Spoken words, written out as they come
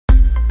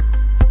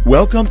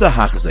Welcome to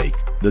Hachzik,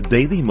 the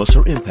Daily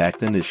Musar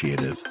Impact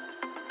Initiative.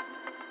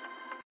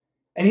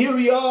 And here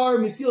we are,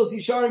 Mesilas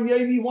Yesharim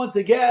Yomi, once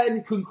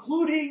again,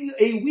 concluding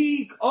a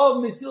week of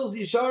Mesilas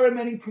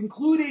Yesharim and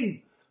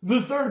concluding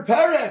the third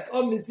parak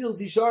of Mesilas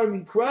Yesharim.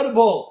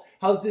 Incredible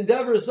how this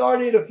endeavor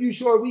started a few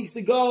short weeks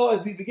ago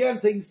as we began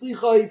saying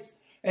Slichos,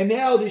 and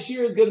now this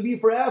year is going to be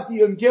for after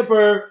Yom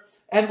Kippur,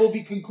 and we'll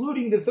be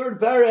concluding the third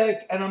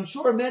parak, and I'm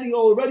sure many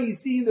already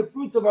see the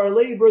fruits of our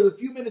labor. The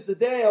few minutes a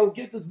day, I'll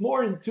get us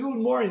more in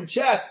tune, more in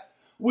check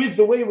with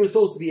the way we're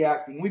supposed to be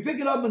acting. We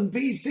pick it up on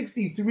page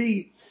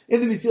 63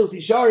 in the Mesilas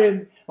Yesharim,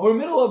 and we're in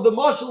the middle of the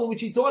mashal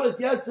which he taught us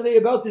yesterday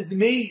about this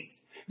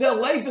maze. That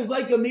life is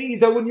like a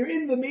maze, that when you're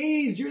in the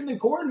maze, you're in the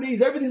corn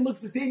maze, everything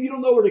looks the same, you don't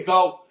know where to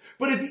go.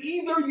 But if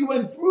either you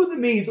went through the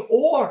maze,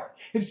 or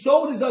if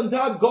someone is on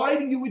top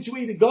guiding you which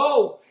way to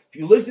go, if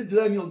you listen to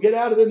them, you'll get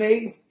out of the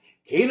maze.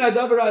 Someone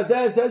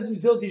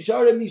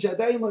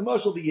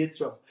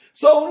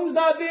who's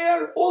not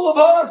there, all of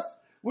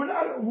us, we're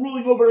not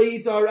ruling over a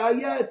Yitzhara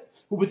yet.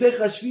 We're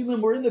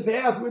in the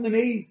path, we're in the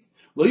maze.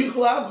 We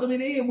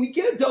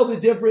can't tell the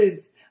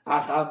difference.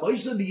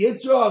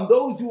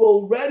 Those who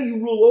already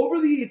rule over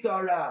the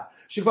Yitzhara,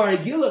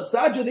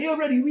 they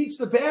already reached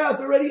the path,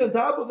 already on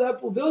top of that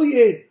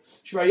pavilion.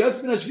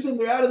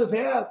 They're out of the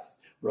paths.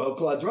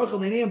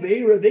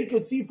 They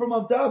could see from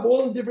up top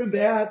all the different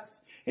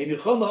paths. They could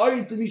give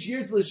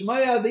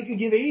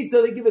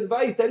Eitzah, they give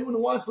advice to anyone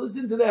who wants to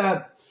listen to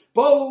them.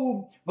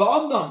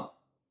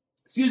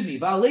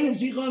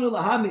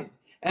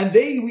 And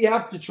they we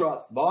have to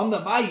trust. The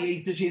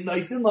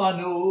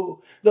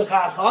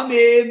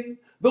Chachamim,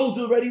 those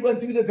who already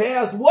went through the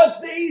past, what's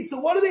the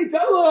Eitzah? What do they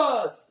tell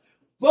us?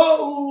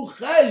 Come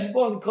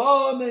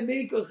and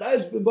make a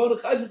cheshbon,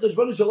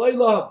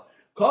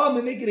 come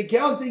and make an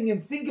accounting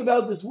and think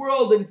about this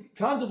world and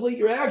contemplate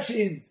your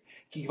actions.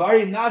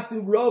 This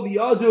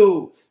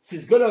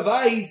is good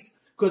advice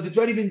because it's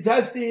already been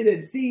tested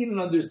and seen and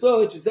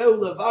understood. This is the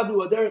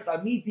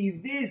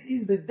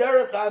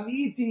derech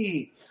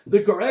amiti,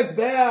 the correct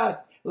path.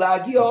 To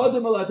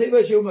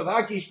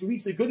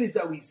reach the goodness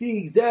that we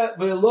seek,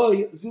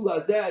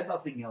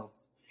 nothing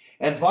else.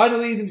 And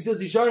finally, the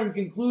Mesilas Yesharim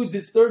concludes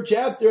his third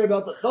chapter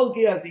about the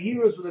Chalkei as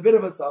heroes with a bit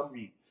of a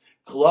summary.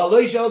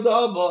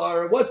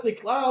 What's the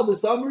cloud? The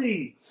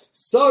summary.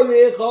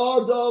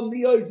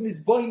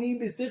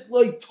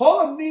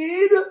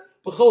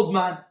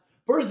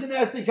 Person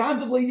has to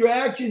contemplate your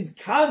actions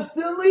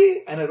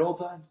constantly and at all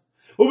times.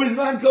 And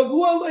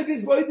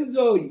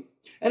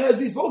as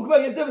we spoke about,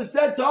 you have to have a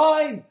set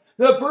time.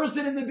 The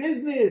person in the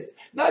business,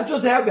 not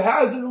just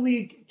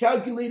haphazardly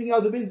calculating how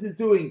the business is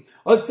doing.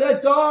 A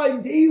set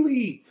time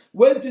daily.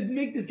 When to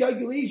make this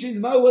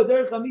calculation.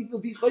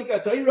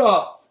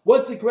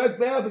 What's the correct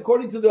path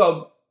according to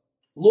the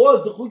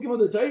laws, the chukim of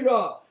the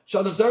Torah?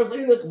 A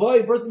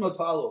person must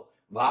follow.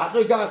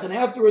 And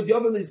afterwards,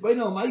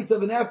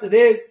 and after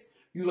this,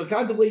 you will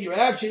contemplate your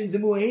actions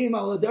if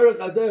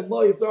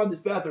they're on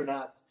this path or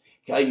not.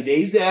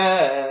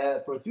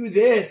 For through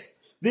this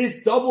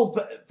double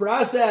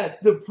process,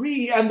 the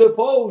pre and the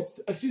post,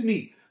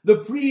 the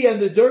pre and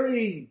the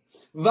during,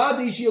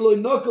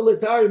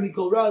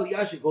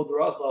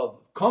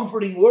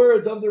 comforting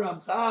words of the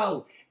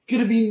Ramchal. It's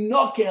going to be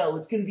nokel.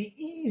 It's going to be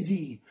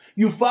easy.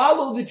 You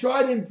follow the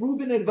tried and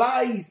proven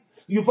advice.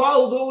 You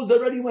follow those that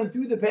already went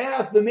through the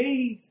path, the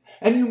maze,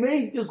 and you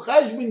make this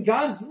cheshbon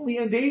constantly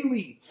and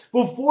daily.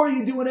 Before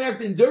you do an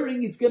act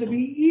enduring, it's going to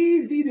be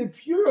easy to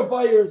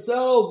purify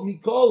yourselves,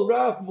 mikol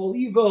raf mol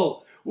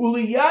evil,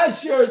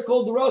 uliyasher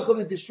kol derachim,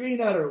 and to strain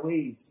out our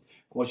ways.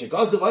 As the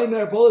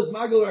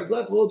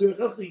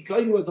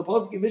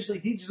Pasuk in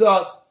Mishlei teaches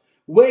us,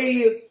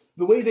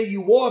 the way that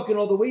you walk and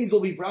all the ways will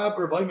be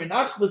proper.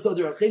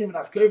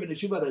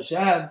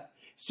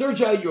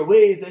 Search out your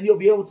ways and you'll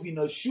be able to be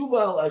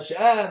Nashuva al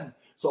Hashem.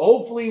 So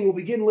hopefully we'll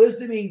begin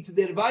listening to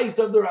the advice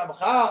of the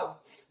Ramchal,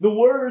 the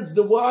words,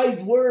 the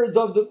wise words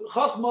of the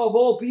Chachma of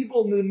all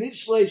people, the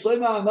Mishlei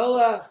Shlema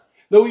HaMelech,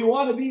 that we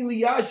want to be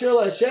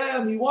Liyasher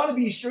Hashem, we want to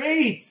be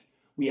straight.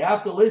 We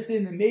have to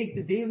listen and make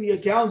the daily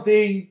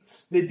accounting,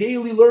 the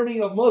daily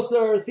learning of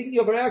Musar, thinking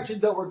of our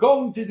actions that we're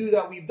going to do,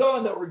 that we've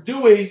done, that we're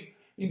doing,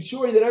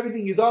 ensuring that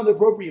everything is on the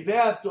appropriate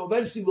path, so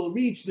eventually we'll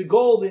reach the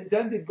goal, the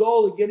intended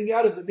goal of getting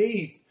out of the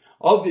maze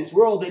of this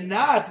world and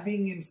not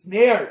being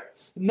ensnared,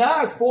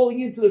 not falling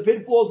into the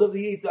pitfalls of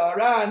the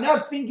Yitzhara,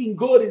 not thinking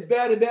good is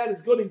bad and bad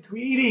is good, and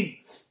creating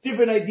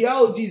different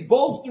ideologies,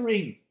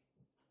 bolstering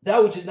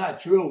that which is not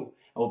true.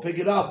 And we'll pick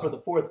it up for the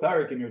fourth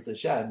parak in Yirtzeh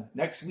Hashem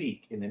next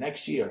week in the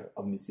next year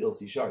of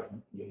Mesilas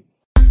Yesharim.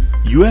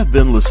 You have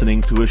been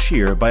listening to a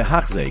shir by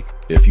Hachzik.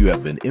 If you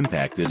have been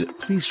impacted,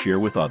 please share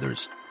with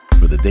others.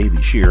 For the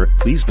daily shir,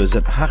 please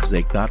visit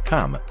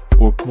Hachzik.com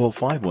or call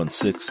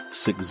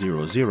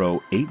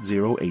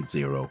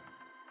 516-600-8080.